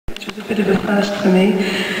was a bit of a first for me,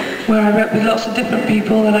 where I wrote with lots of different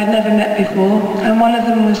people that I'd never met before, and one of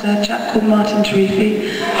them was a chap called Martin Tarifi,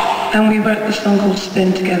 and we wrote the song called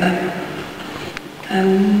Spin together.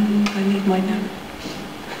 And I need my notes.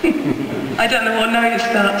 I don't know what note it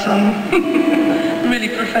starts on. Really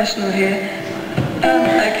professional here.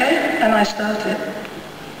 Okay, and I started.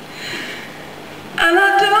 And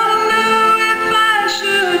I don't know if I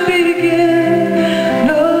should begin,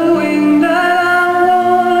 knowing that I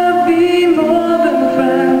wanna be more than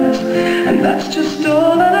friends, and that's just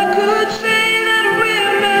all that I could say that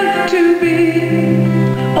we're meant to be.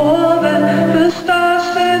 All that the stars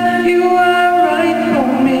said you were right for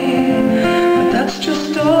me, but that's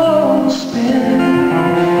just all spin.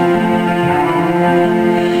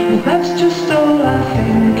 Well, that's just all I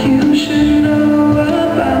think you should know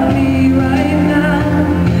about me right now.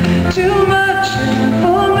 Too much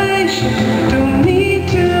information, don't need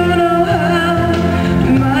to know how.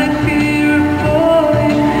 My fear of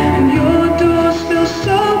falling and your door still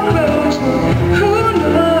so close, well, who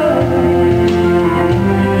knows?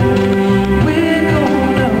 We're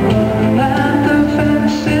gonna run at the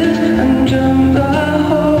fences and jump the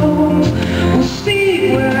holes. We'll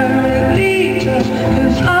see where it leads us,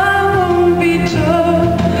 'cause I won't be told.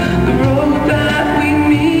 The road that we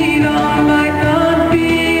meet on might not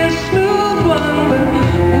be a smooth one, but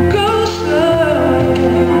we'll go slow.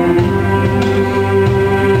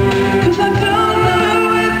 'Cause I don't know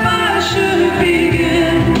if I should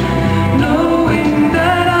begin, knowing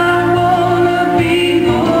that I wanna be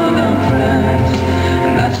more than friends,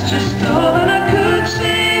 and that's just all that I could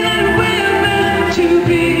say that we're meant to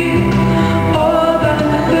be. All that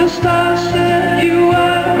the stars said you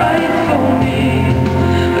were right for me,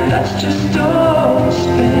 but that's just all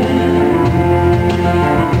spin.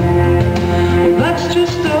 Well, that's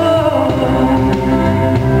just all.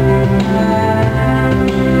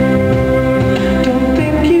 Don't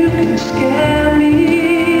think you can scare me.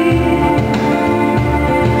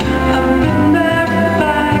 I've been there and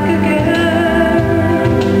back again.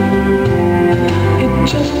 It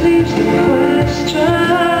just leaves the question,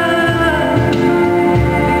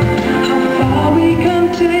 how far we can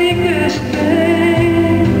take this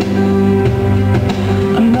thing.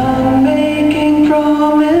 I'm not making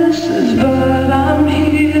promises, but I'm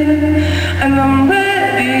here, and I'm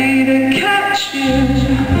ready to catch you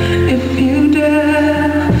if you dare.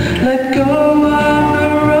 Let go of the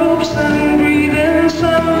ropes and breathe in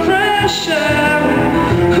some fresh air.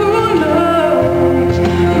 Who knows?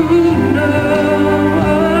 Who knows?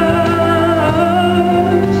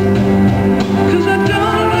 'Cause I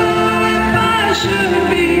don't know if I should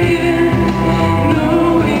begin,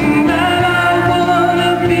 knowing that I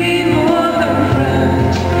wanna be more than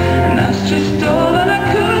friends, and that's just all that I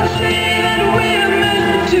could say that we're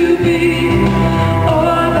meant to be. All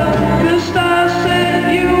that the stars said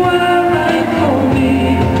you were right for me,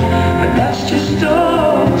 but that's just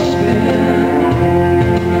all spin.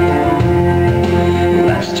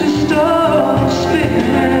 That's just all spin.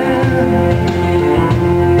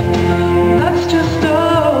 That's just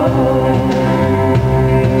all.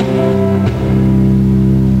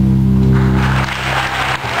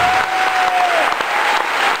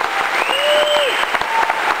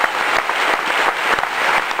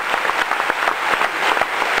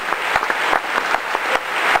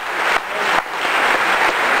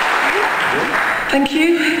 Thank you.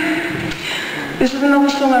 This is another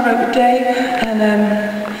song I wrote with Dave, and